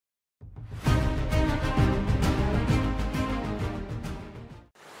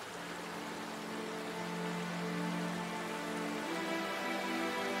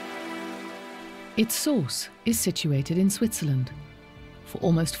Its source is situated in Switzerland. For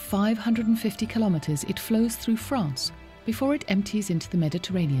almost 550 kilometers, it flows through France before it empties into the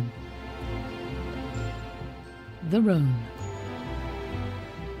Mediterranean. The Rhône.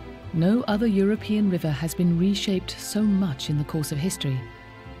 No other European river has been reshaped so much in the course of history.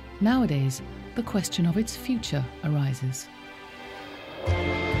 Nowadays, the question of its future arises.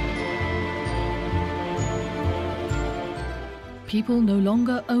 People no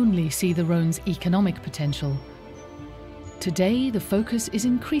longer only see the Rhone's economic potential. Today, the focus is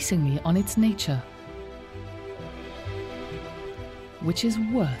increasingly on its nature, which is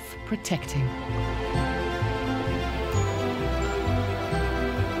worth protecting.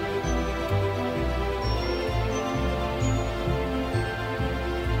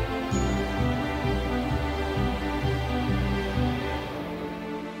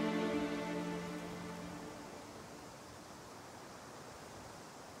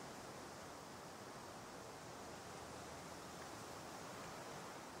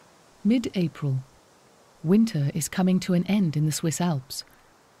 Mid-April. Winter is coming to an end in the Swiss Alps.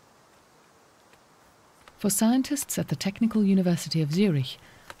 For scientists at the Technical University of Zurich,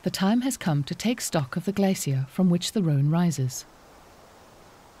 the time has come to take stock of the glacier from which the Rhône rises.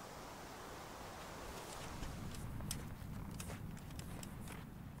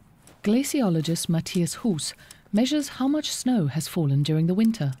 Glaciologist Matthias Huss measures how much snow has fallen during the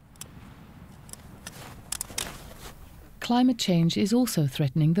winter. Climate change is also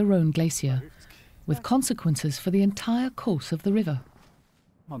threatening the Rhône glacier, with consequences for the entire course of the river.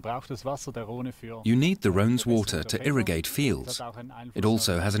 You need the Rhone's water to irrigate fields. It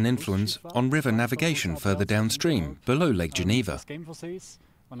also has an influence on river navigation further downstream, below Lake Geneva.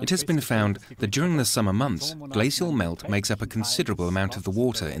 It has been found that during the summer months, glacial melt makes up a considerable amount of the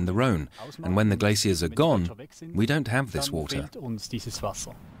water in the Rhône, and when the glaciers are gone, we don't have this water.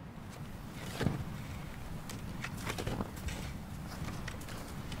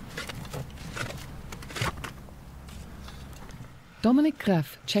 Dominic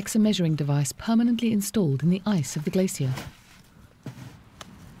Graf checks a measuring device permanently installed in the ice of the glacier.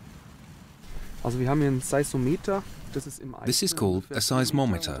 This is called a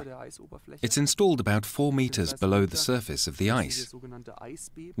seismometer. It's installed about 4 meters below the surface of the ice.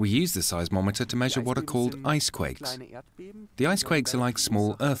 We use the seismometer to measure what are called ice quakes. The ice quakes are like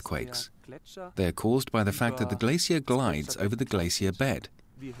small earthquakes. They are caused by the fact that the glacier glides over the glacier bed.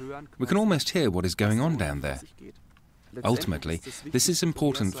 We can almost hear what is going on down there. Ultimately, this is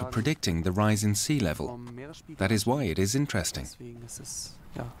important for predicting the rise in sea level. That is why it is interesting.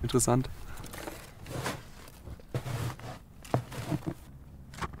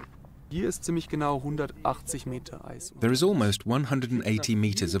 There is almost 180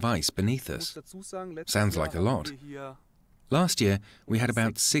 meters of ice beneath us. Sounds like a lot. Last year, we had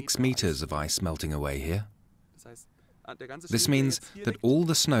about 6 meters of ice melting away here. This means that all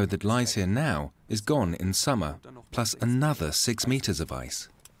the snow that lies here now is gone in summer, plus another 6 meters of ice.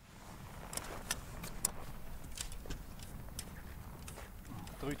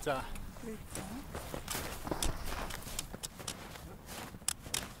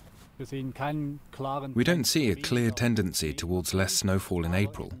 We don't see a clear tendency towards less snowfall in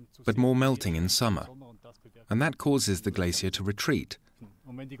April, but more melting in summer. And that causes the glacier to retreat.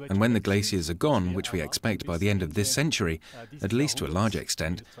 And when the glaciers are gone, which we expect by the end of this century, at least to a large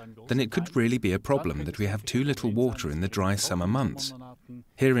extent, then it could really be a problem that we have too little water in the dry summer months,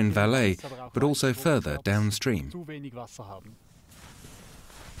 here in Valais, but also further downstream.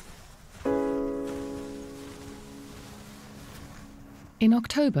 In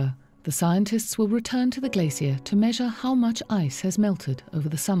October, the scientists will return to the glacier to measure how much ice has melted over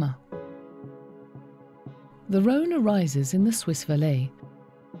the summer. The Rhône arises in the Swiss Valais.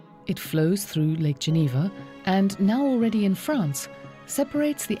 It flows through Lake Geneva and, now already in France,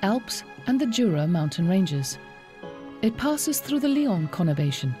 separates the Alps and the Jura mountain ranges. It passes through the Lyon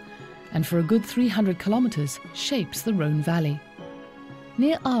conurbation and for a good 300 kilometers shapes the Rhône Valley.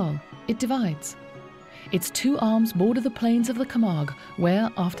 Near Arles, it divides. Its two arms border the plains of the Camargue,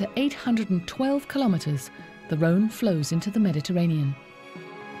 where, after 812 kilometers, the Rhône flows into the Mediterranean.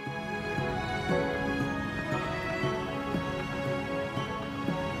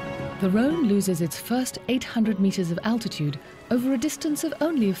 The Rhône loses its first 800 meters of altitude over a distance of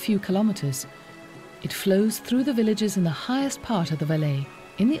only a few kilometers. It flows through the villages in the highest part of the Valais,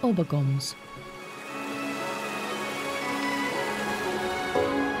 in the Obergaumes.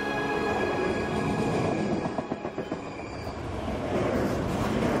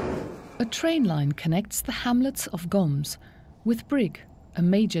 A train line connects the hamlets of Gaumes with Brigg, a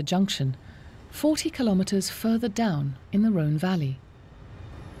major junction, 40 kilometers further down in the Rhône Valley.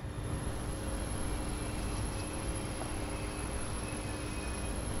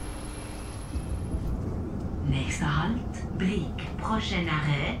 Next halt, Brieg. Prochain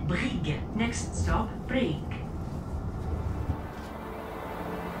arrêt, Brieg. Next stop, Brieg.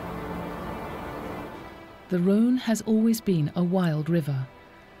 The Rhône has always been a wild river.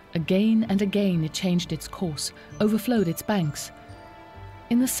 Again and again it changed its course, overflowed its banks.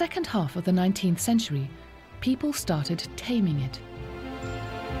 In the second half of the 19th century, people started taming it.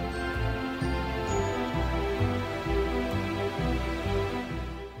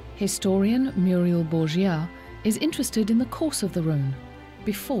 Historian Muriel Bourgiat is interested in the course of the Rhône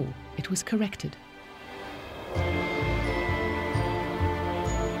before it was corrected.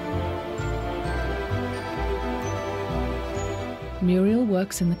 Muriel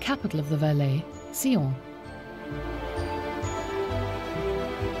works in the capital of the Valais, Sion.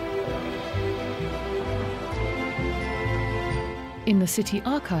 In the city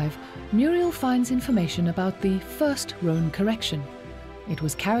archive, Muriel finds information about the first Rhône correction. It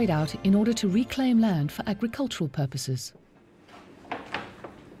was carried out in order to reclaim land for agricultural purposes.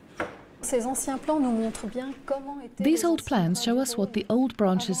 These old plans show us what the old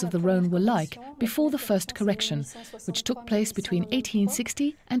branches of the Rhône were like before the first correction, which took place between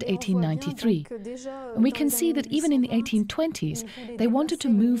 1860 and 1893. And we can see that even in the 1820s, they wanted to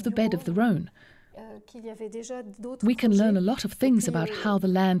move the bed of the Rhône. We can learn a lot of things about how the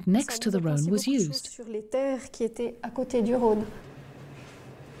land next to the Rhône was used.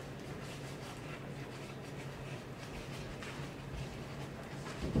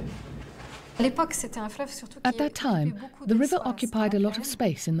 At that time, the river occupied a lot of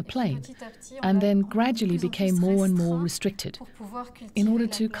space in the plain and then gradually became more and more restricted in order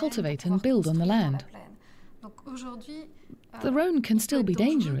to cultivate and build on the land. The Rhône can still be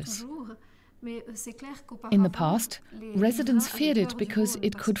dangerous. In the past, residents feared it because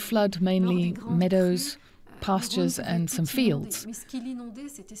it could flood mainly meadows, pastures and some fields.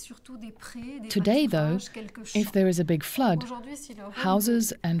 Today, though, if there is a big flood,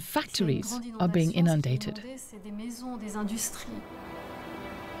 houses and factories are being inundated.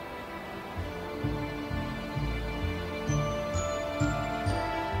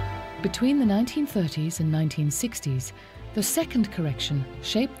 Between the 1930s and 1960s, the second correction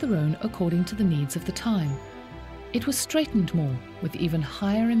shaped the Rhône according to the needs of the time. It was straightened more, with even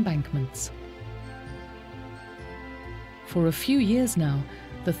higher embankments. For a few years now,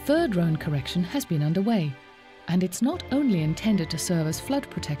 the third Rhône correction has been underway, and it's not only intended to serve as flood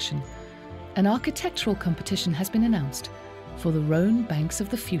protection. An architectural competition has been announced for the Rhône banks of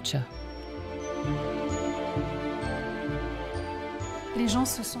the future.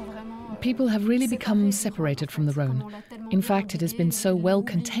 People have really become separated from the Rhône. In fact, it has been so well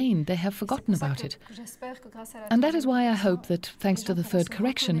contained they have forgotten about it. And that is why I hope that, thanks to the third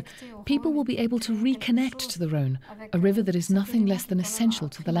correction, people will be able to reconnect to the Rhône, a river that is nothing less than essential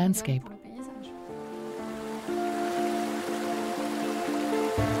to the landscape.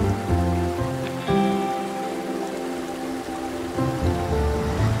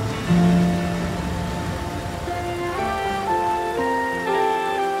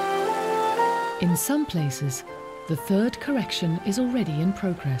 In some places, the third correction is already in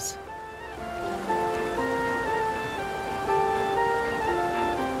progress.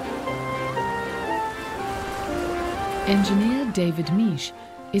 Engineer David Misch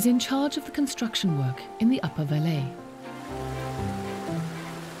is in charge of the construction work in the Upper Valais.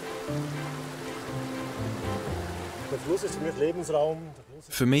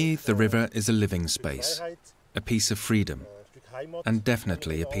 For me, the river is a living space, a piece of freedom, and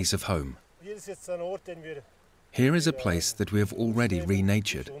definitely a piece of home. Here is a place that we have already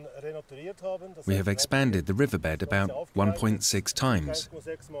renatured. We have expanded the riverbed about 1.6 times.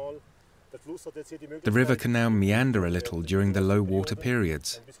 The river can now meander a little during the low water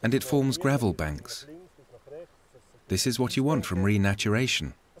periods, and it forms gravel banks. This is what you want from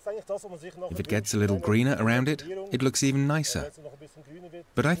renaturation. If it gets a little greener around it, it looks even nicer.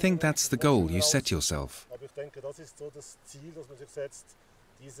 But I think that's the goal you set yourself.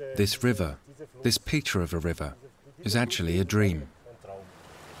 This river, this picture of a river, is actually a dream.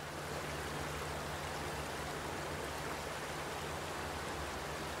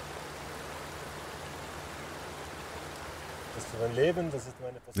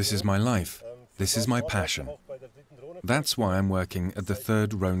 This is my life. This is my passion. That's why I'm working at the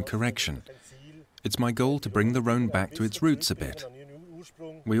third Rhône correction. It's my goal to bring the Rhône back to its roots a bit.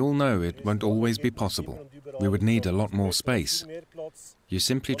 We all know it won't always be possible. We would need a lot more space. You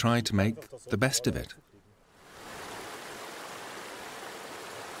simply try to make the best of it.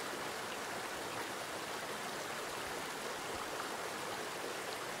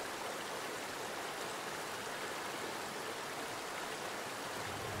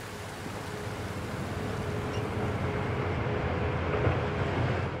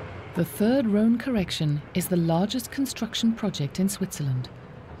 The third Rhone correction is the largest construction project in Switzerland.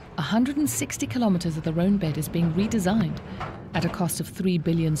 160 kilometers of the Rhone bed is being redesigned at a cost of 3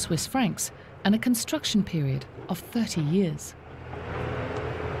 billion Swiss francs and a construction period of 30 years.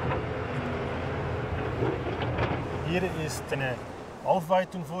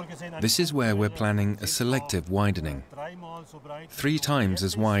 This is where we're planning a selective widening, 3 times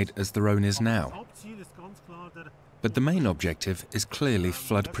as wide as the Rhone is now. But the main objective is clearly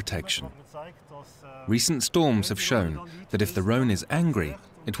flood protection. Recent storms have shown that if the Rhone is angry,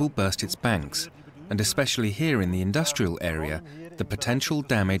 it will burst its banks, and especially here in the industrial area, the potential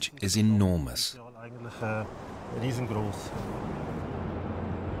damage is enormous.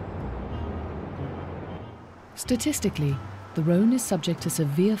 Statistically, the Rhone is subject to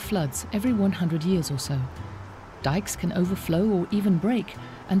severe floods every 100 years or so. Dikes can overflow or even break,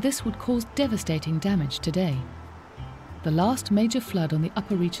 and this would cause devastating damage today. The last major flood on the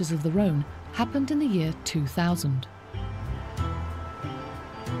upper reaches of the Rhone happened in the year 2000.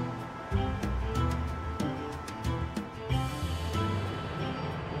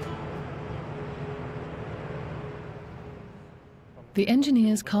 The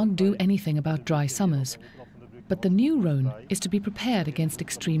engineers can't do anything about dry summers, but the new Rhone is to be prepared against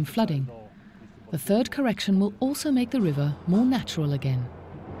extreme flooding. The third correction will also make the river more natural again.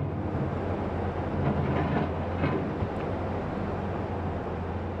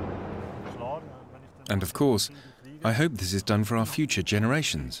 And of course, I hope this is done for our future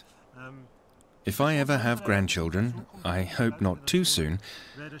generations. If I ever have grandchildren, I hope not too soon,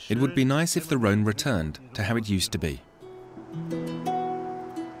 it would be nice if the Rhone returned to how it used to be.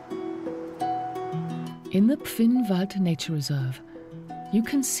 In the Pfinnwald Nature Reserve, you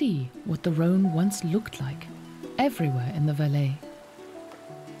can see what the Rhone once looked like, everywhere in the Valais.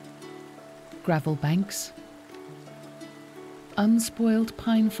 Gravel banks, unspoiled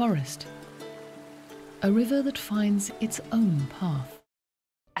pine forest, a river that finds its own path.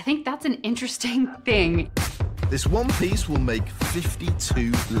 I think that's an interesting thing. This one piece will make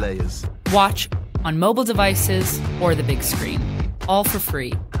 52 layers. Watch on mobile devices or the big screen, all for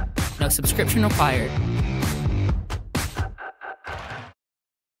free. No subscription required.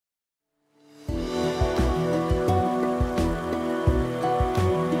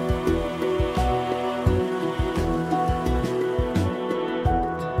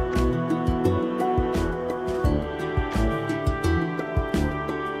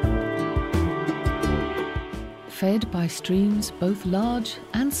 Fed by streams both large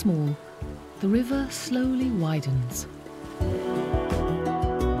and small, the river slowly widens.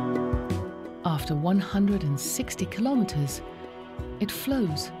 After 160 kilometers, it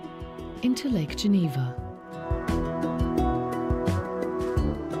flows into Lake Geneva.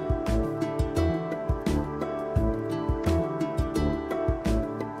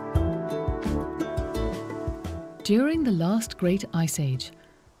 During the last Great Ice Age,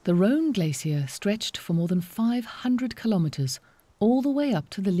 the Rhone glacier stretched for more than 500 kilometers, all the way up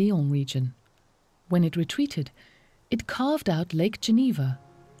to the Lyon region. When it retreated, it carved out Lake Geneva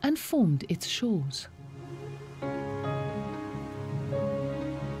and formed its shores.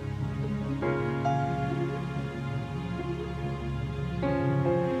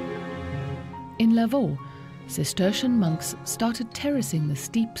 In Lavaux, Cistercian monks started terracing the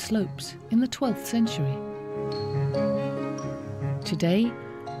steep slopes in the 12th century. Today,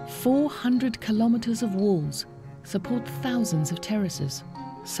 400 kilometers of walls support thousands of terraces,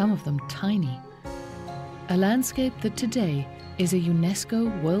 some of them tiny. A landscape that today is a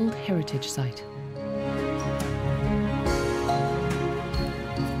UNESCO World Heritage Site.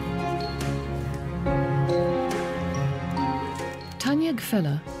 Tania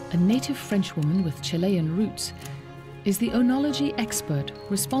Gfeller, a native Frenchwoman with Chilean roots, is the oenology expert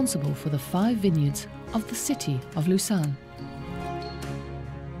responsible for the 5 vineyards of the city of Lausanne.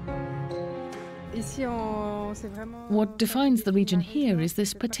 What defines the region here is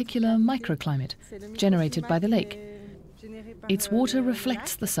this particular microclimate generated by the lake. Its water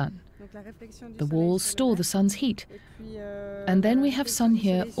reflects the sun. The walls store the sun's heat. And then we have sun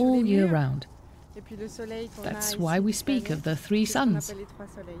here all year round. That's why we speak of the 3 suns.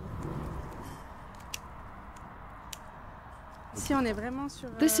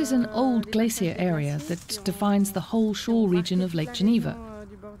 This is an old glacier area that defines the whole shore region of Lake Geneva.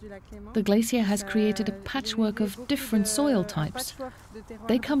 The glacier has created a patchwork of different soil types.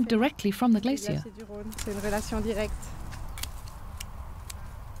 They come directly from the glacier.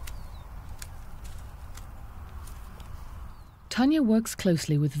 Tania works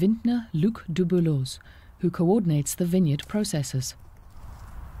closely with vintner Luc Dubouloz, who coordinates the vineyard processes.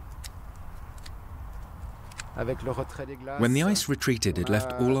 When the ice retreated, it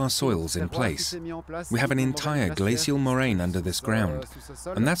left all our soils in place. We have an entire glacial moraine under this ground,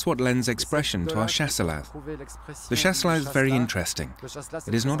 and that's what lends expression to our chasselas. The chasselas is very interesting.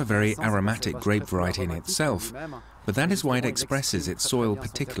 It is not a very aromatic grape variety in itself, but that is why it expresses its soil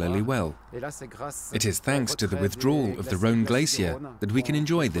particularly well. It is thanks to the withdrawal of the Rhône glacier that we can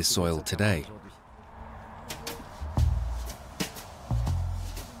enjoy this soil today.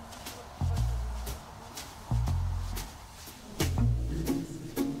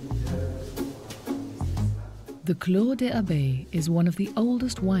 The Clos des Abeilles is one of the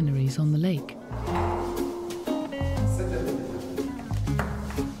oldest wineries on the lake.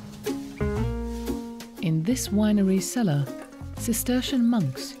 In this winery's cellar, Cistercian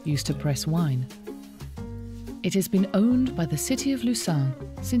monks used to press wine. It has been owned by the city of Lucerne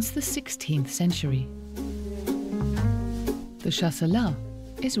since the 16th century. The chasselas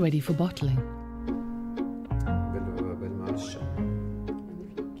is ready for bottling.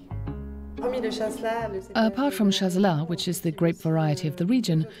 Apart from chasselas, which is the grape variety of the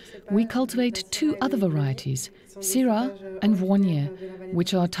region, we cultivate two other varieties, Syrah and Viognier,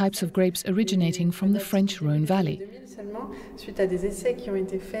 which are types of grapes originating from the French Rhône Valley.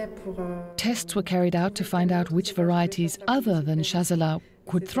 Tests were carried out to find out which varieties other than chasselas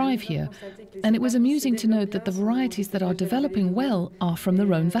could thrive here, and it was amusing to note that the varieties that are developing well are from the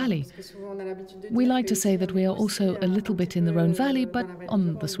Rhône Valley. We like to say that we are also a little bit in the Rhône Valley, but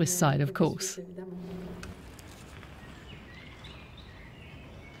on the Swiss side, of course.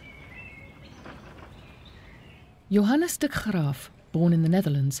 Johannes de Graaf, born in the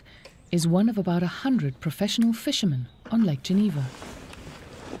Netherlands, is one of about 100 professional fishermen on Lake Geneva.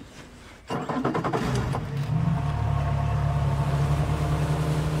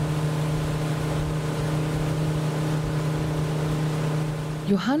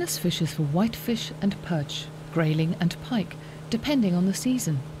 Johannes fishes for whitefish and perch, grayling and pike, depending on the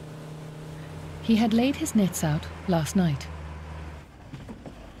season. He had laid his nets out last night.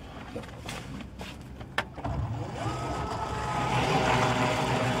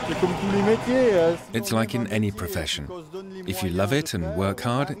 It's like in any profession. If you love it and work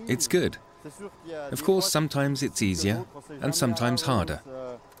hard, it's good. Of course, sometimes it's easier and sometimes harder.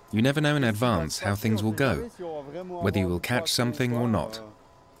 You never know in advance how things will go, whether you will catch something or not.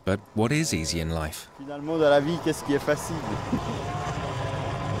 But what is easy in life?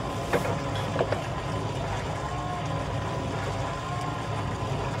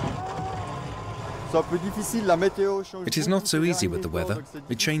 It is not so easy with the weather.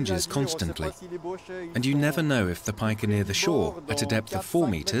 It changes constantly. And you never know if the pike are near the shore at a depth of 4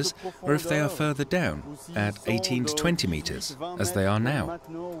 meters or if they are further down at 18 to 20 meters, as they are now.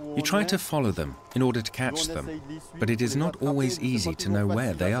 You try to follow them in order to catch them, but it is not always easy to know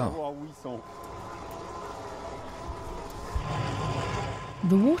where they are.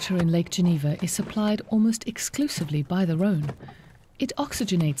 The water in Lake Geneva is supplied almost exclusively by the Rhône. It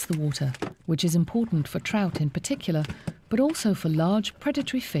oxygenates the water, which is important for trout in particular, but also for large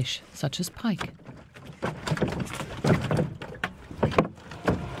predatory fish such as pike.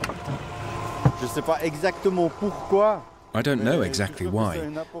 I don't know exactly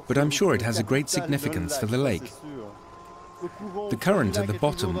why, but I'm sure it has a great significance for the lake. The current at the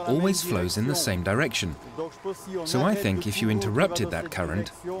bottom always flows in the same direction. So I think if you interrupted that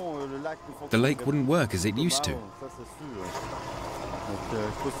current, the lake wouldn't work as it used to.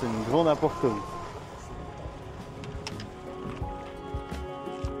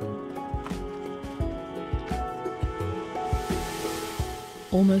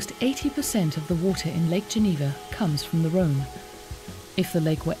 Almost 80% of the water in Lake Geneva comes from the Rhône. If the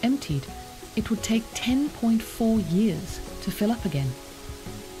lake were emptied, it would take 10.4 years to fill up again.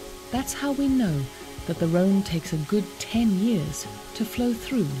 That's how we know that the Rhône takes a good 10 years to flow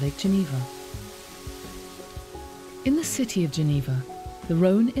through Lake Geneva. In the city of Geneva, the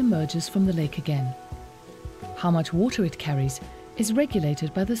Rhône emerges from the lake again. How much water it carries is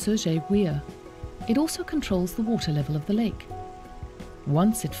regulated by the Serget weir. It also controls the water level of the lake.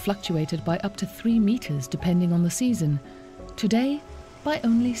 Once it fluctuated by up to 3 meters depending on the season. Today, by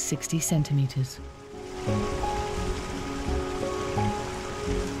only 60 centimeters.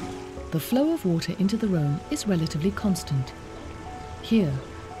 The flow of water into the Rhône is relatively constant. Here,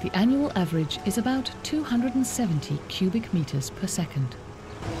 the annual average is about 270 cubic meters per second.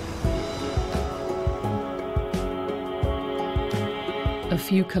 A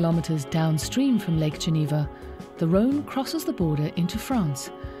few kilometers downstream from Lake Geneva, the Rhône crosses the border into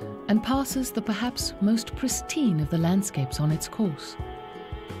France and passes the perhaps most pristine of the landscapes on its course.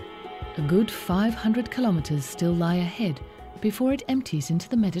 A good 500 kilometers still lie ahead before it empties into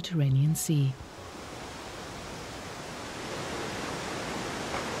the Mediterranean Sea.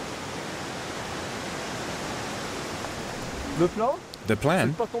 The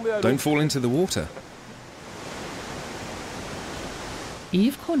plan? Don't fall into the water.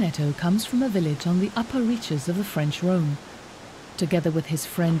 Yves Cornetto comes from a village on the upper reaches of the French Rhône. Together with his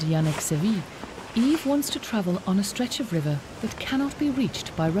friend Yannick Seville, Yves wants to travel on a stretch of river that cannot be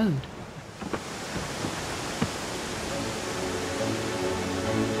reached by road.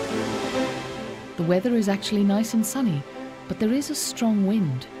 The weather is actually nice and sunny, but there is a strong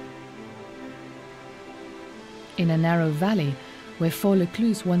wind. In a narrow valley, where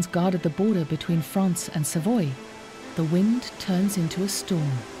Fort-le-Cluse once guarded the border between France and Savoy, the wind turns into a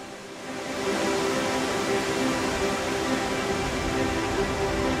storm.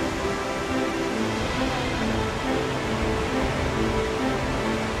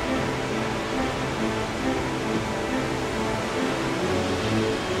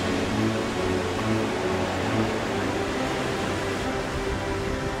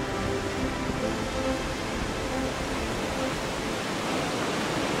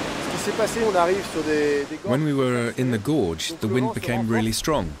 When we were in the gorge, the wind became really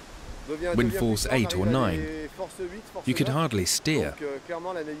strong, wind force 8 or 9. You could hardly steer.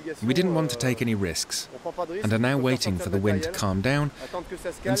 We didn't want to take any risks, and are now waiting for the wind to calm down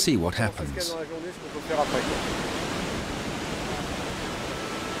and see what happens.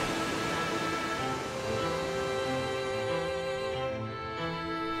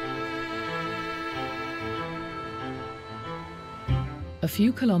 A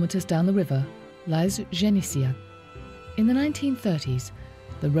few kilometers down the river lies Génissia. In the 1930s,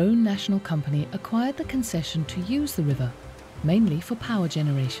 the Rhône National Company acquired the concession to use the river, mainly for power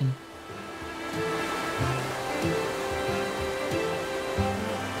generation.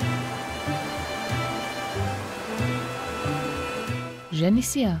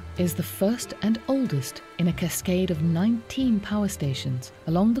 Génissia is the first and oldest in a cascade of 19 power stations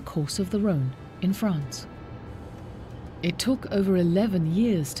along the course of the Rhône in France. It took over 11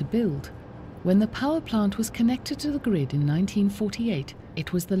 years to build. When the power plant was connected to the grid in 1948,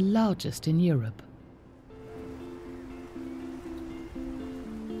 it was the largest in Europe.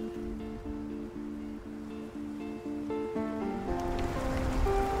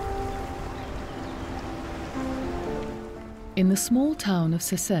 In the small town of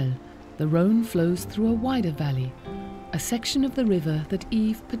Seyssel, the Rhône flows through a wider valley, a section of the river that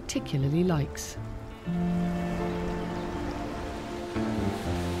Yves particularly likes.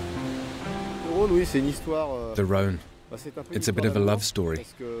 The Rhône. It's a bit of a love story,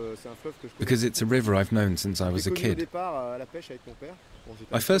 because it's a river I've known since I was a kid.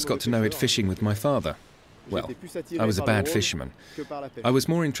 I first got to know it fishing with my father. Well, I was a bad fisherman. I was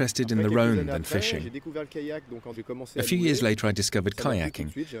more interested in the Rhône than fishing. A few years later I discovered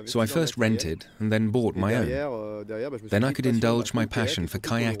kayaking, so I first rented and then bought my own. Then I could indulge my passion for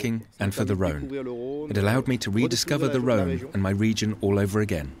kayaking and for the Rhône. It allowed me to rediscover the Rhône and my region all over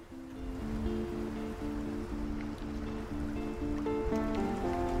again.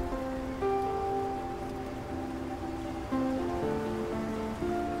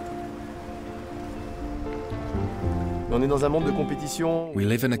 We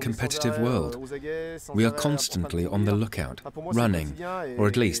live in a competitive world. We are constantly on the lookout, running, or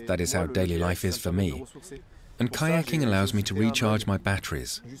at least that is how daily life is for me. And kayaking allows me to recharge my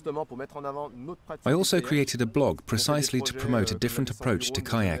batteries. I also created a blog precisely to promote a different approach to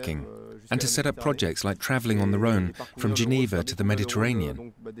kayaking and to set up projects like travelling on the Rhône from Geneva to the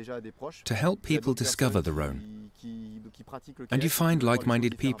Mediterranean to help people discover the Rhône. And you find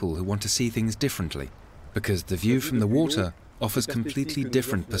like-minded people who want to see things differently, because the view from the water offers completely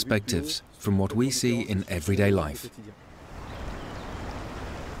different perspectives from what we see in everyday life.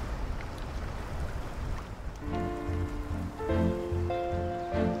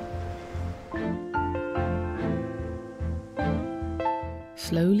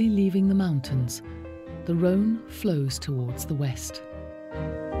 Slowly leaving the mountains, the Rhône flows towards the west.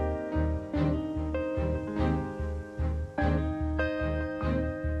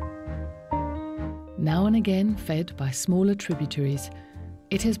 Now and again fed by smaller tributaries,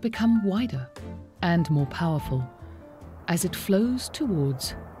 it has become wider and more powerful as it flows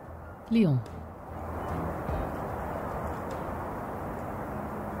towards Lyon.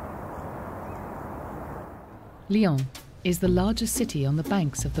 Lyon is the largest city on the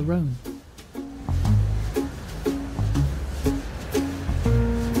banks of the Rhône.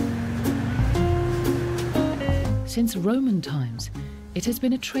 Since Roman times, it has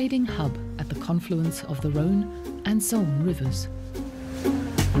been a trading hub at the confluence of the Rhône and Saône rivers.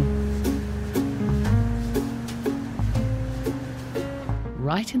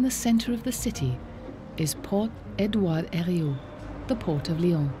 Right in the center of the city is Port Édouard Herriot, the port of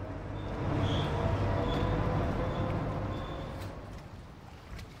Lyon.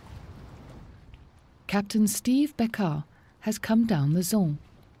 Captain Steve Beccard has come down the Rhône.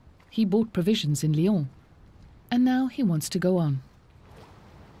 He bought provisions in Lyon, and now he wants to go on.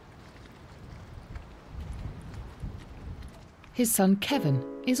 His son Kevin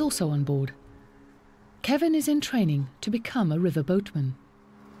is also on board. Kevin is in training to become a river boatman.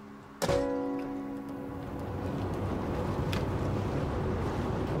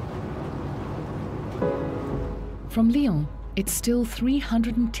 From Lyon, it's still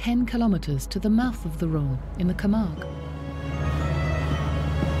 310 kilometers to the mouth of the Rhône in the Camargue.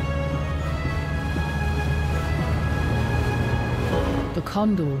 The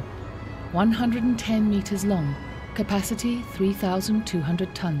Condor, 110 meters long, capacity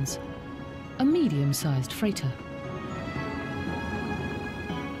 3,200 tons, a medium-sized freighter.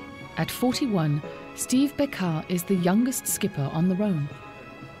 At 41, Steve Beccard is the youngest skipper on the Rhône.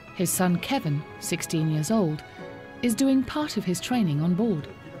 His son Kevin, 16 years old, is doing part of his training on board.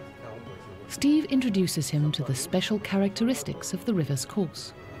 Steve introduces him to the special characteristics of the river's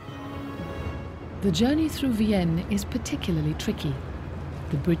course. The journey through Vienne is particularly tricky.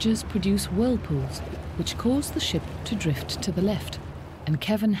 The bridges produce whirlpools, which cause the ship to drift to the left, and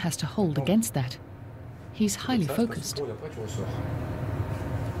Kevin has to hold against that. He's highly focused.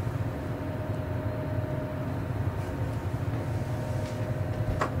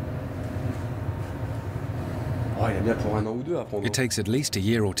 It takes at least a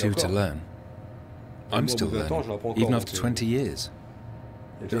year or two to learn. I'm still learning, even after 20 years.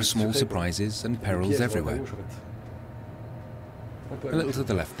 There are small surprises and perils everywhere. A little to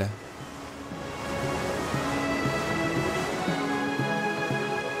the left there.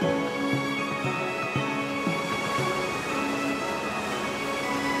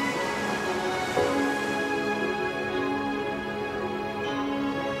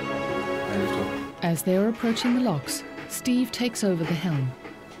 As they are approaching the locks, Steve takes over the helm.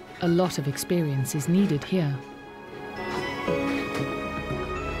 A lot of experience is needed here.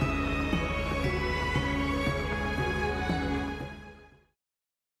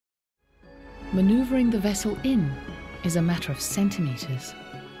 Maneuvering the vessel in is a matter of centimeters.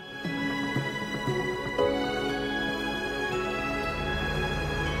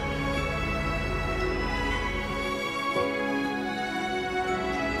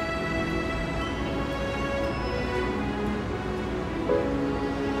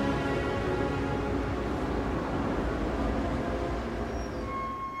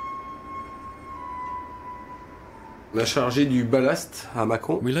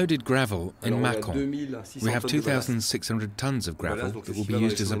 We loaded gravel in Mâcon. We have 2,600 tons of gravel that will be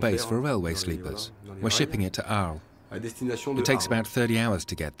used as a base for railway sleepers. We're shipping it to Arles. It takes about 30 hours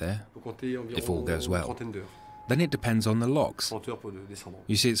to get there, if all goes well. Then it depends on the locks.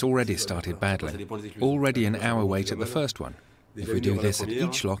 You see, it's already started badly. Already an hour wait at the first one. If we do this at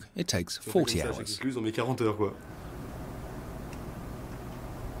each lock, it takes 40 hours.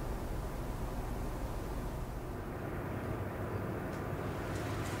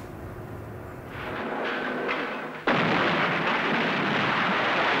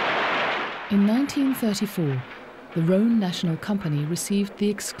 In 1934, the Rhône National Company received the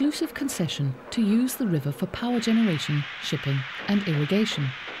exclusive concession to use the river for power generation, shipping and irrigation.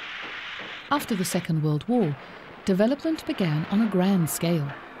 After the Second World War, development began on a grand scale.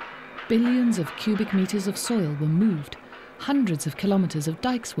 Billions of cubic meters of soil were moved, hundreds of kilometers of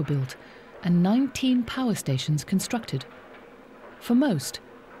dikes were built, and 19 power stations constructed. For most,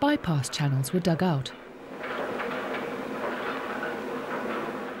 bypass channels were dug out.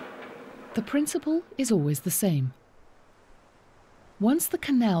 The principle is always the same. Once the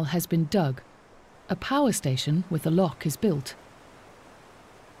canal has been dug, a power station with a lock is built,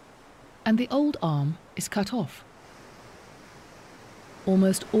 and the old arm is cut off.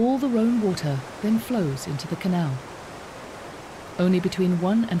 Almost all the Rhône water then flows into the canal. Only between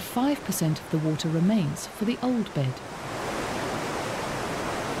 1% and 5% of the water remains for the old bed.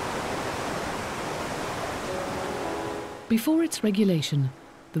 Before its regulation,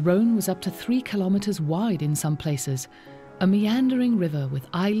 the Rhône was up to 3 kilometers wide in some places, a meandering river with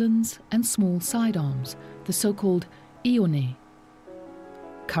islands and small side arms, the so-called Ionnets.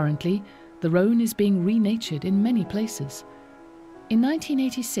 Currently, the Rhône is being renatured in many places. In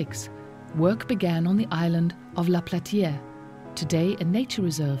 1986, work began on the island of La Platière, today a nature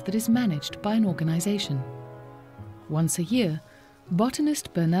reserve that is managed by an organization. Once a year,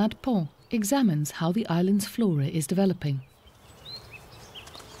 botanist Bernard Pont examines how the island's flora is developing.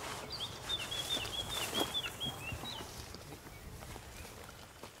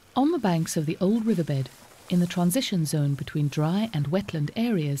 On the banks of the old riverbed, in the transition zone between dry and wetland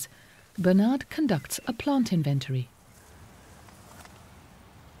areas, Bernard conducts a plant inventory.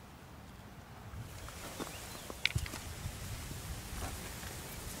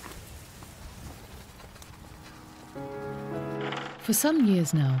 For some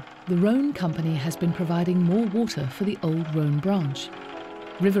years now, the Rhône company has been providing more water for the old Rhône branch.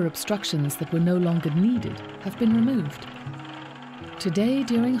 River obstructions that were no longer needed have been removed. Today,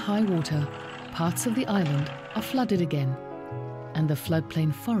 during high water, parts of the island are flooded again, and the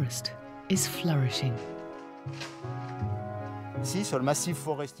floodplain forest is flourishing.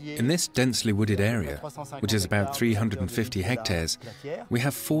 In this densely wooded area, which is about 350 hectares, we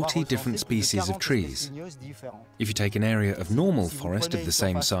have 40 different species of trees. If you take an area of normal forest of the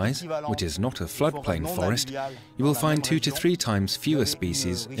same size, which is not a floodplain forest, you will find 2 to 3 times fewer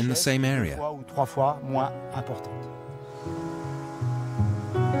species in the same area.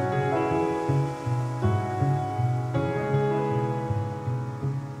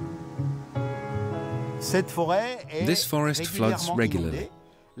 This forest floods regularly.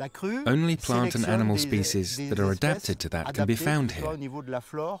 Only plant and animal species that are adapted to that can be found here.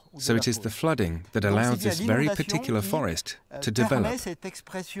 So it is the flooding that allows this very particular forest to develop.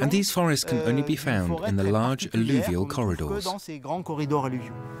 And these forests can only be found in the large alluvial corridors. To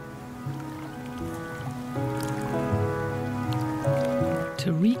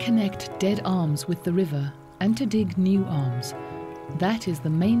reconnect dead arms with the river and to dig new arms, that is the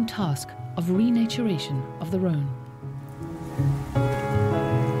main task of renaturation of the Rhône.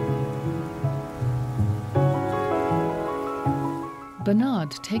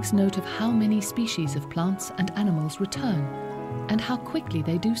 Bernard takes note of how many species of plants and animals return and how quickly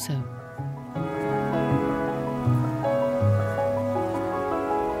they do so.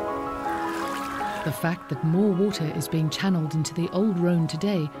 The fact that more water is being channeled into the old Rhône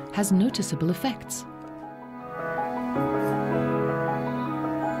today has noticeable effects.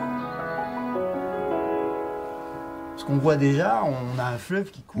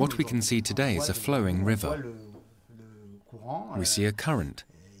 What we can see today is a flowing river. We see a current.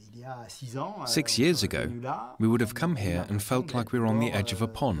 6 years ago, we would have come here and felt like we were on the edge of a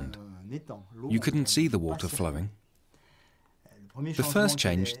pond. You couldn't see the water flowing. The first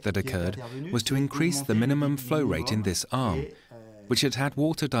change that occurred was to increase the minimum flow rate in this arm, which had had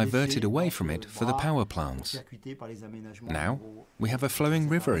water diverted away from it for the power plants. Now, we have a flowing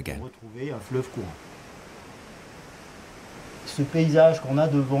river again.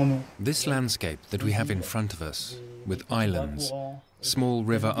 This landscape that we have in front of us, with islands, small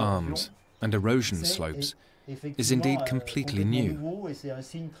river arms and erosion slopes, is indeed completely new.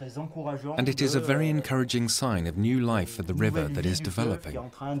 And it is a very encouraging sign of new life for the river that is developing.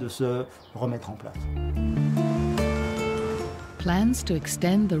 Plans to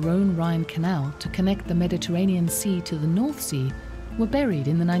extend the Rhône-Rhine Canal to connect the Mediterranean Sea to the North Sea were buried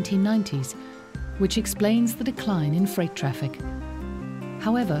in the 1990s, which explains the decline in freight traffic.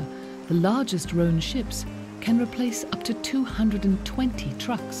 However, the largest Rhône ships can replace up to 220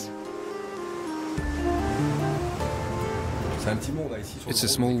 trucks. It's a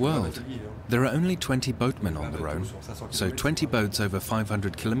small world. There are only 20 boatmen on the Rhône, so 20 boats over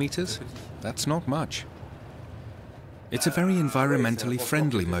 500 kilometers, that's not much. It's a very environmentally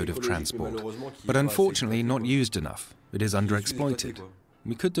friendly mode of transport, but unfortunately not used enough. It is underexploited.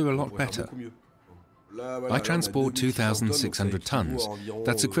 We could do a lot better. I transport 2,600 tons.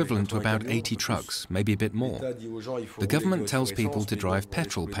 That's equivalent to about 80 trucks, maybe a bit more. The government tells people to drive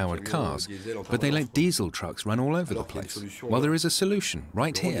petrol-powered cars, but they let diesel trucks run all over the place. Well, there is a solution,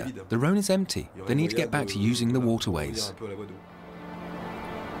 right here. The Rhône is empty. They need to get back to using the waterways.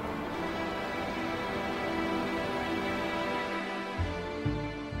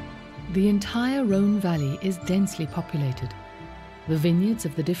 The entire Rhône Valley is densely populated. The vineyards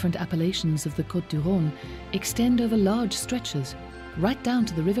of the different appellations of the Côte du Rhône extend over large stretches, right down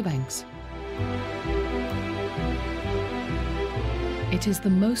to the riverbanks. It is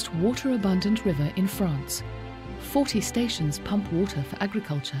the most water-abundant river in France. 40 stations pump water for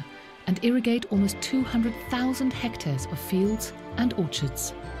agriculture and irrigate almost 200,000 hectares of fields and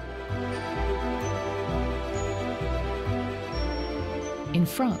orchards. In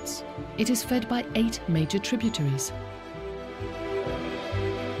France, it is fed by 8 major tributaries.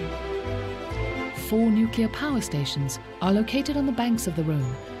 4 nuclear power stations are located on the banks of the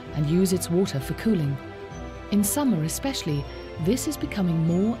Rhône and use its water for cooling. In summer especially, this is becoming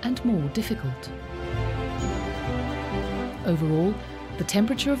more and more difficult. Overall, the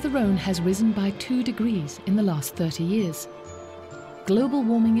temperature of the Rhône has risen by 2 degrees in the last 30 years. Global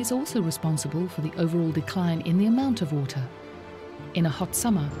warming is also responsible for the overall decline in the amount of water. In a hot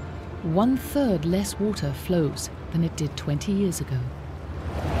summer, 1/3 less water flows than it did 20 years ago.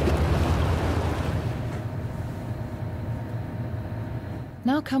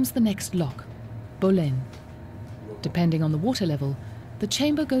 Now comes the next lock, Bolaine. Depending on the water level, the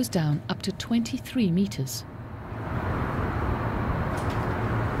chamber goes down up to 23 meters.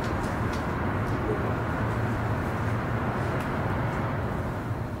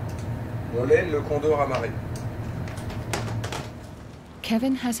 Molène, le condor amarré.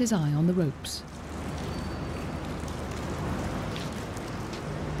 Kevin has his eye on the ropes.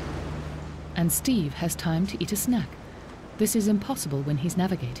 And Steve has time to eat a snack. This is impossible when he's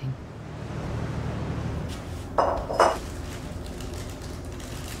navigating.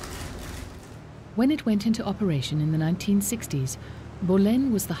 When it went into operation in the 1960s,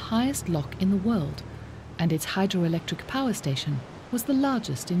 Bolène was the highest lock in the world, and its hydroelectric power station was the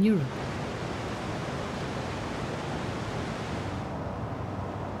largest in Europe.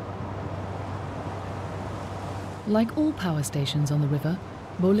 Like all power stations on the river,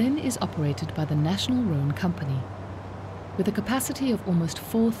 Bolène is operated by the National Rhône Company. With a capacity of almost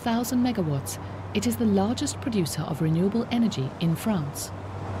 4,000 megawatts, it is the largest producer of renewable energy in France.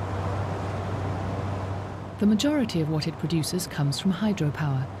 The majority of what it produces comes from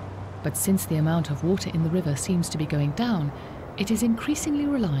hydropower, but since the amount of water in the river seems to be going down, it is increasingly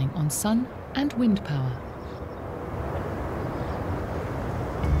relying on sun and wind power.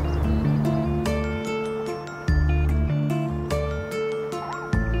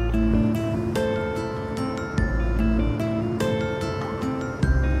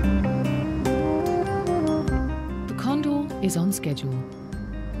 The Condor is on schedule.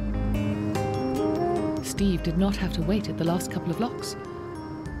 Steve did not have to wait at the last couple of locks.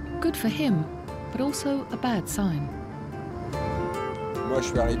 Good for him, but also a bad sign.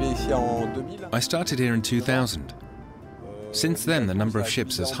 I started here in 2000. Since then, the number of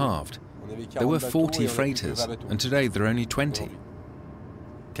ships has halved. There were 40 freighters, and today there are only 20.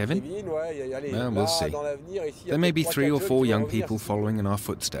 Kevin? Well, we'll see. There may be 3 or 4 young people following in our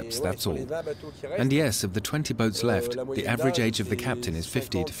footsteps, that's all. And yes, of the 20 boats left, the average age of the captain is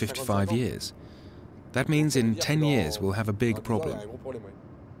 50 to 55 years. That means in 10 years we'll have a big problem.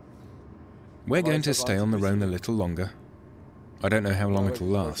 We're going to stay on the Rhône a little longer. I don't know how long it'll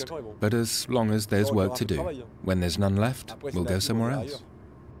last, but as long as there's work to do. When there's none left, we'll go somewhere else.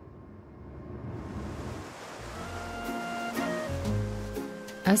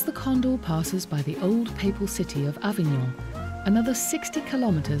 As the Condor passes by the old papal city of Avignon, another 60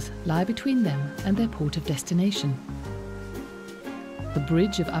 kilometers lie between them and their port of destination. The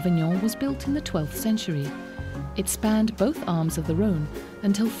bridge of Avignon was built in the 12th century. It spanned both arms of the Rhône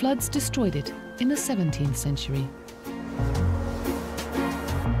until floods destroyed it in the 17th century.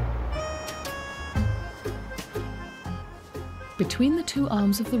 Between the two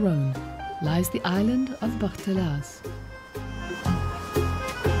arms of the Rhône lies the island of Barthelaz.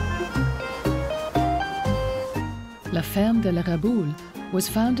 La Ferme de la Raboule was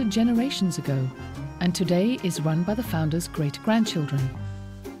founded generations ago and today is run by the founder's great-grandchildren,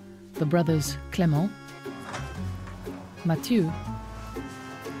 the brothers Clément, Mathieu,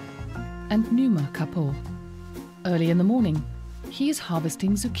 and Numa Capot. Early in the morning, he is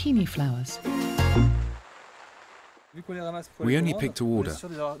harvesting zucchini flowers. We only pick to order,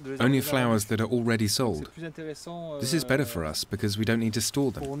 only flowers that are already sold. This is better for us because we don't need to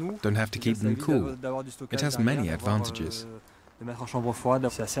store them, don't have to keep them cool. It has many advantages.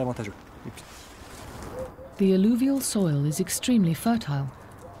 The alluvial soil is extremely fertile,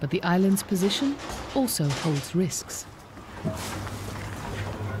 but the island's position also holds risks.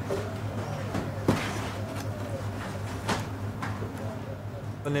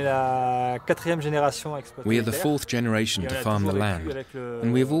 We are the 4th generation to farm the land,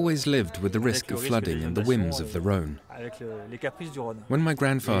 and we have always lived with the risk of flooding and the whims of the Rhône. When my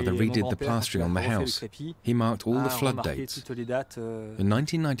grandfather redid the plastering on the house, he marked all the flood dates. In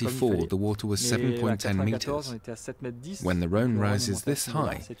 1994, the water was 7.10 meters. When the Rhône rises this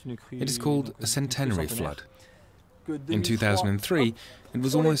high, it is called a centenary flood. In 2003, it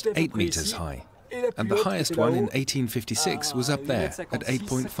was almost 8 meters high. And the highest one in 1856 was up there at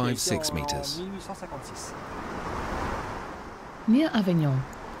 8.56 meters. Near Avignon,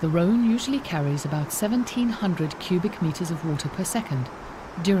 the Rhône usually carries about 1,700 cubic meters of water per second.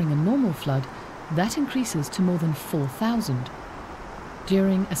 During a normal flood, that increases to more than 4,000.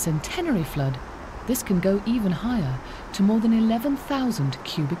 During a centenary flood, this can go even higher, to more than 11,000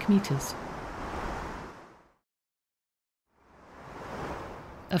 cubic meters.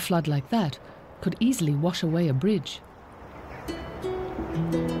 A flood like that could easily wash away a bridge.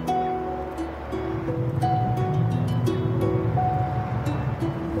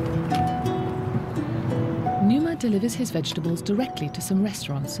 Numa delivers his vegetables directly to some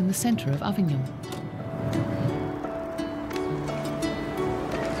restaurants in the center of Avignon.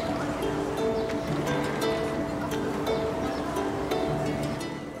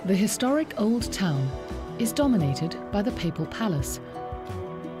 The historic old town is dominated by the Papal Palace,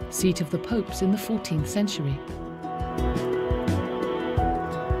 seat of the popes in the 14th century.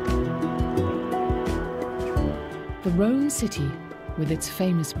 The Rhône city, with its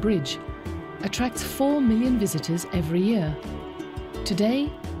famous bridge, attracts 4 million visitors every year.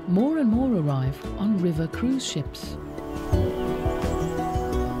 Today, more and more arrive on river cruise ships.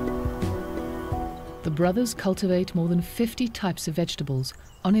 The brothers cultivate more than 50 types of vegetables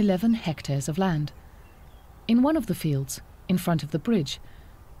on 11 hectares of land. In one of the fields, in front of the bridge,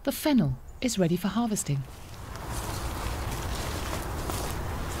 the fennel is ready for harvesting.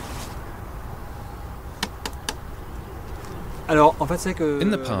 In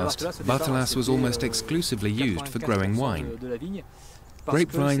the past, Barthelès was almost exclusively used for growing wine.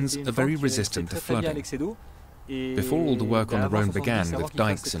 Grapevines are very resistant to flooding. Before all the work on the Rhône began with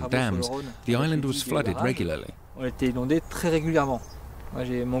dikes and dams, the island was flooded regularly.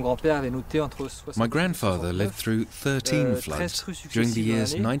 My grandfather lived through 13 floods during the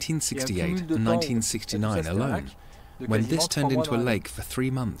years 1968 and 1969 alone, when this turned into a lake for 3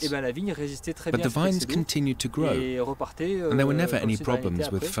 months. But the vines continued to grow, and there were never any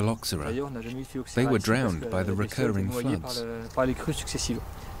problems with phylloxera. They were drowned by the recurring floods.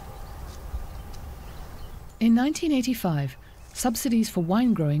 In 1985, subsidies for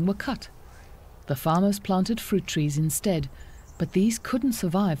wine growing were cut. The farmers planted fruit trees instead, but these couldn't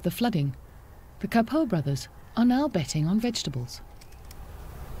survive the flooding. The Capot brothers are now betting on vegetables.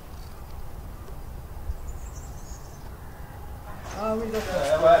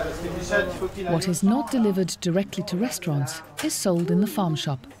 What is not delivered directly to restaurants is sold in the farm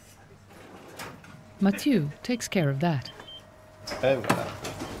shop. Mathieu takes care of that.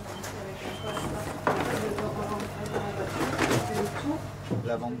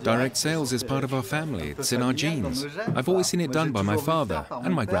 Direct sales is part of our family. It's in our genes. I've always seen it done by my father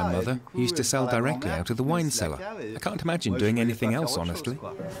and my grandmother, who used to sell directly out of the wine cellar. I can't imagine doing anything else, honestly.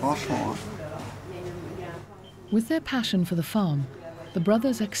 With their passion for the farm, the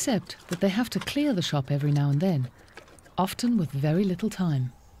brothers accept that they have to clear the shop every now and then, often with very little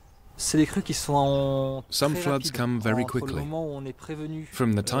time. Some floods come very quickly.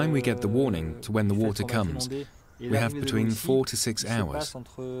 From the time we get the warning to when the water comes, we have between 4 to 6 hours.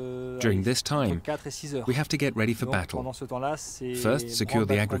 During this time, we have to get ready for battle. First, secure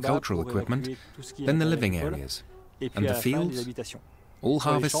the agricultural equipment, then the living areas, and the fields. All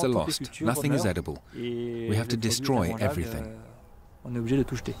harvests are lost, nothing is edible. We have to destroy everything.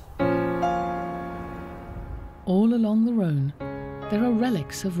 All along the Rhône, there are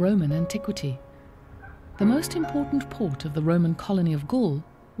relics of Roman antiquity. The most important port of the Roman colony of Gaul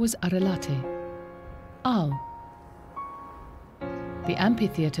was Arelate. Arles. The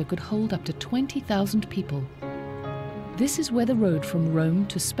amphitheatre could hold up to 20,000 people. This is where the road from Rome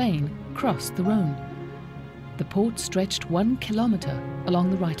to Spain crossed the Rhône. The port stretched 1 kilometre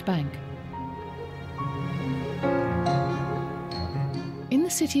along the right bank. In the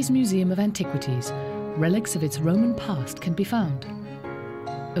city's Museum of Antiquities, relics of its Roman past can be found.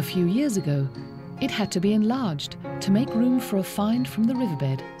 A few years ago, it had to be enlarged to make room for a find from the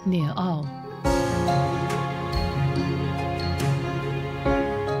riverbed near Arles.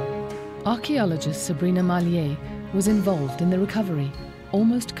 Archaeologist Sabrina Mallier was involved in the recovery,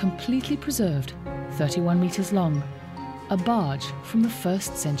 almost completely preserved, 31 metres long, a barge from the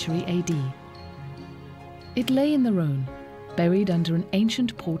 1st century AD. It lay in the Rhône, buried under an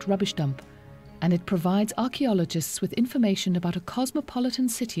ancient port rubbish dump, and it provides archaeologists with information about a cosmopolitan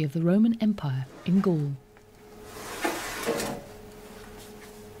city of the Roman Empire in Gaul.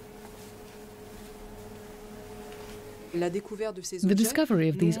 The discovery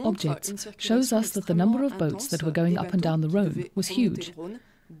of these objects shows us that the number of boats that were going up and down the Rhône was huge.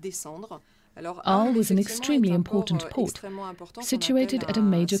 Arles was an extremely important port, situated at a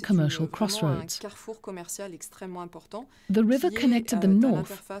major commercial crossroads. The river connected the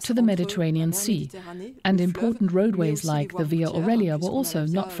north to the Mediterranean Sea, and important roadways like the Via Aurelia were also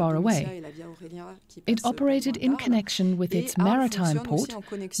not far away. It operated in connection with its maritime port,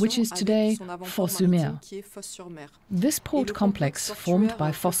 which is today Fos-sur-Mer. This port complex, formed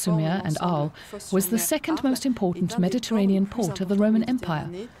by Fos-sur-Mer and Arles, was the second most important Mediterranean port of the Roman Empire,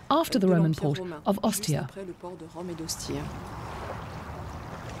 after the Roman port of Ostia.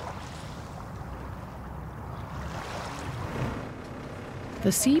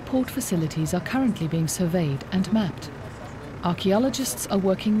 The seaport facilities are currently being surveyed and mapped. Archaeologists are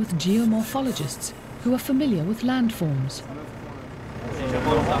working with geomorphologists who are familiar with landforms.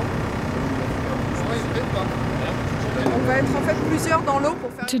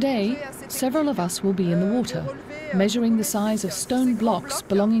 Today, several of us will be in the water, measuring the size of stone blocks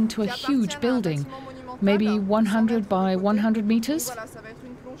belonging to a huge building, maybe 100 by 100 meters.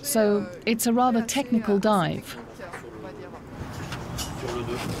 So it's a rather technical dive.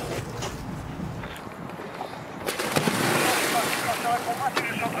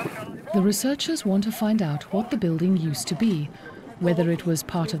 The researchers want to find out what the building used to be, whether it was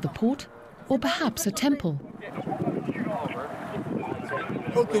part of the port or perhaps a temple.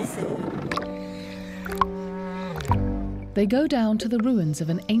 They go down to the ruins of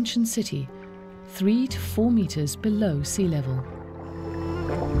an ancient city, 3 to 4 meters below sea level.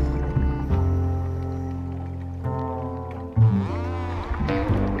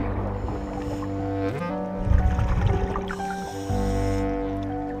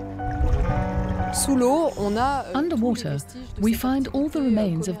 Underwater, we find all the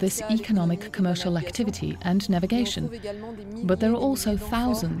remains of this economic commercial activity and navigation, but there are also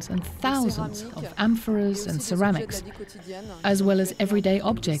thousands and thousands of amphoras and ceramics, as well as everyday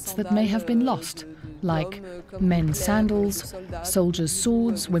objects that may have been lost, like men's sandals, soldiers'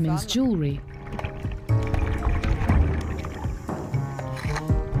 swords, women's jewelry.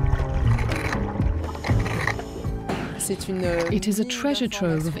 It is a treasure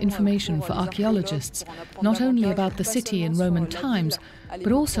trove of information for archaeologists, not only about the city in Roman times,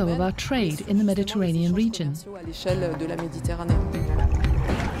 but also about trade in the Mediterranean region.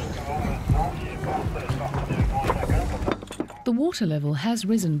 The water level has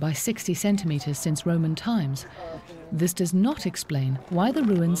risen by 60 centimeters since Roman times. This does not explain why the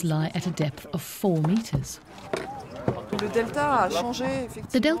ruins lie at a depth of 4 meters.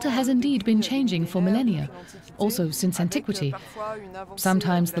 The delta has indeed been changing for millennia, also since antiquity.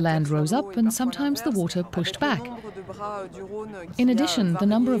 Sometimes the land rose up and sometimes the water pushed back. In addition, the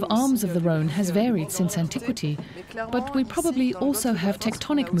number of arms of the Rhône has varied since antiquity, but we probably also have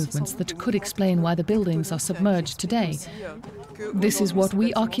tectonic movements that could explain why the buildings are submerged today. This is what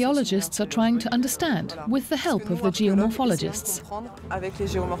we archaeologists are trying to understand, with the help of the geomorphologists.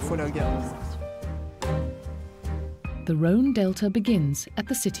 The Rhône Delta begins at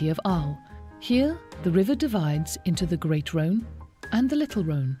the city of Arles. Here, the river divides into the Great Rhône and the Little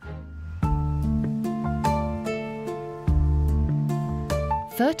Rhône.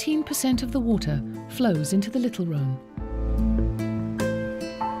 13% of the water flows into the Little Rhône.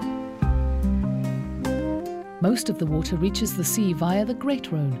 Most of the water reaches the sea via the Great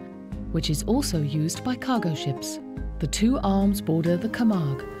Rhône, which is also used by cargo ships. The two arms border the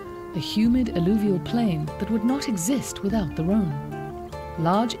Camargue, a humid alluvial plain that would not exist without the Rhône.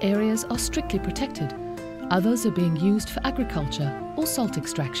 Large areas are strictly protected. Others are being used for agriculture or salt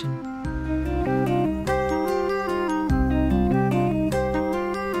extraction.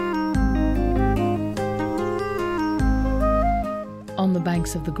 On the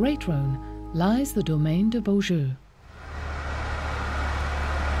banks of the Great Rhône lies the domain de Beaujeu.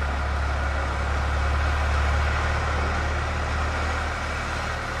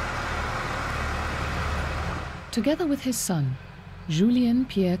 Together with his son, Julien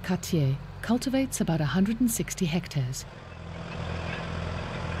Pierre Cartier cultivates about 160 hectares.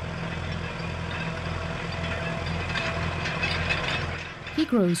 He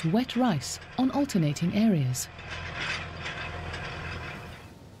grows wet rice on alternating areas.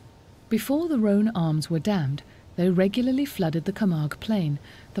 Before the Rhône arms were dammed, they regularly flooded the Camargue plain,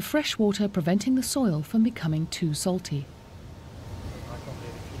 the fresh water preventing the soil from becoming too salty.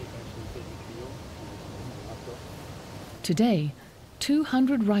 Today,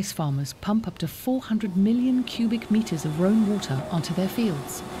 200 rice farmers pump up to 400 million cubic meters of Rhône water onto their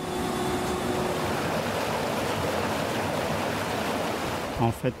fields.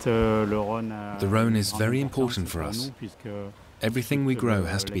 The Rhône is very important for us. Everything we grow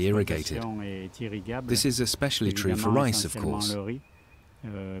has to be irrigated. This is especially true for rice, of course.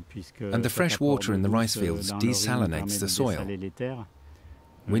 And the fresh water in the rice fields desalinates the soil.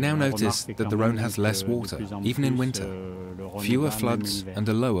 We now notice that the Rhône has less water, even in winter, fewer floods and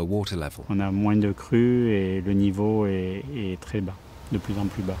a lower water level.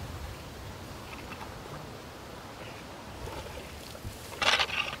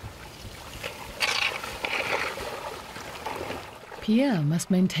 Pierre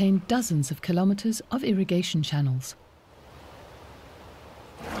must maintain dozens of kilometers of irrigation channels.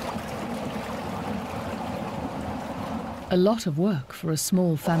 A lot of work for a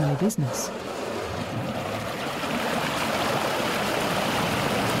small family business.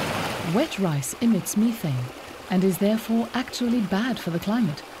 Wet rice emits methane and is therefore actually bad for the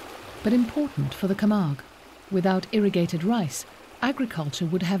climate, but important for the Camargue. Without irrigated rice, agriculture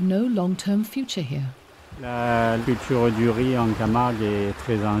would have no long-term future here.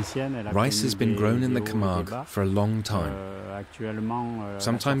 Rice has been grown in the Camargue for a long time,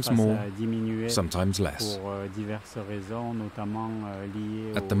 sometimes more, sometimes less.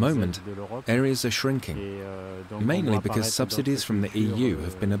 At the moment, areas are shrinking, mainly because subsidies from the EU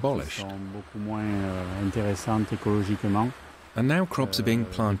have been abolished. And now crops are being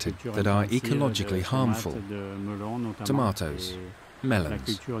planted that are ecologically harmful. Tomatoes,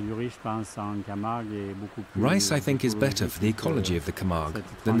 melons. Rice, I think, is better for the ecology of the Camargue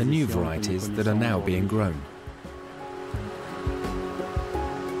than the new varieties that are now being grown.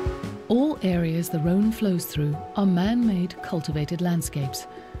 All areas the Rhône flows through are man-made cultivated landscapes,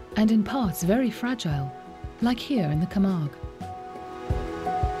 and in parts very fragile, like here in the Camargue.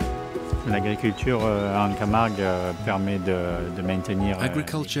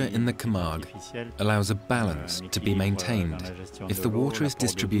 Agriculture in the Camargue allows a balance to be maintained if the water is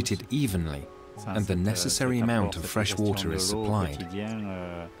distributed evenly and the necessary amount of fresh water is supplied.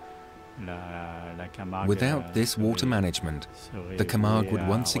 Without this water management, the Camargue would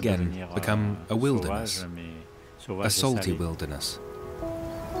once again become a wilderness, a salty wilderness.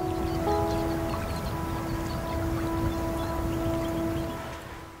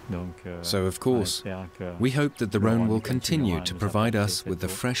 So, of course, we hope that the Rhône will continue to provide us with the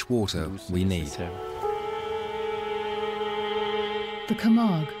fresh water we need. The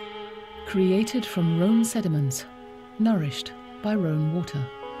Camargue, created from Rhône sediments, nourished by Rhône water.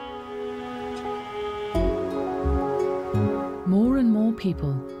 More and more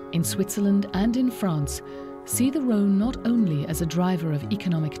people in Switzerland and in France see the Rhône not only as a driver of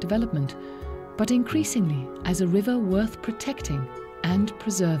economic development, but increasingly as a river worth protecting and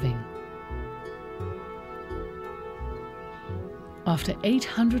preserving. After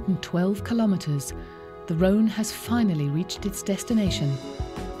 812 kilometers, the Rhône has finally reached its destination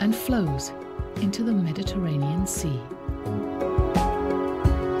and flows into the Mediterranean Sea.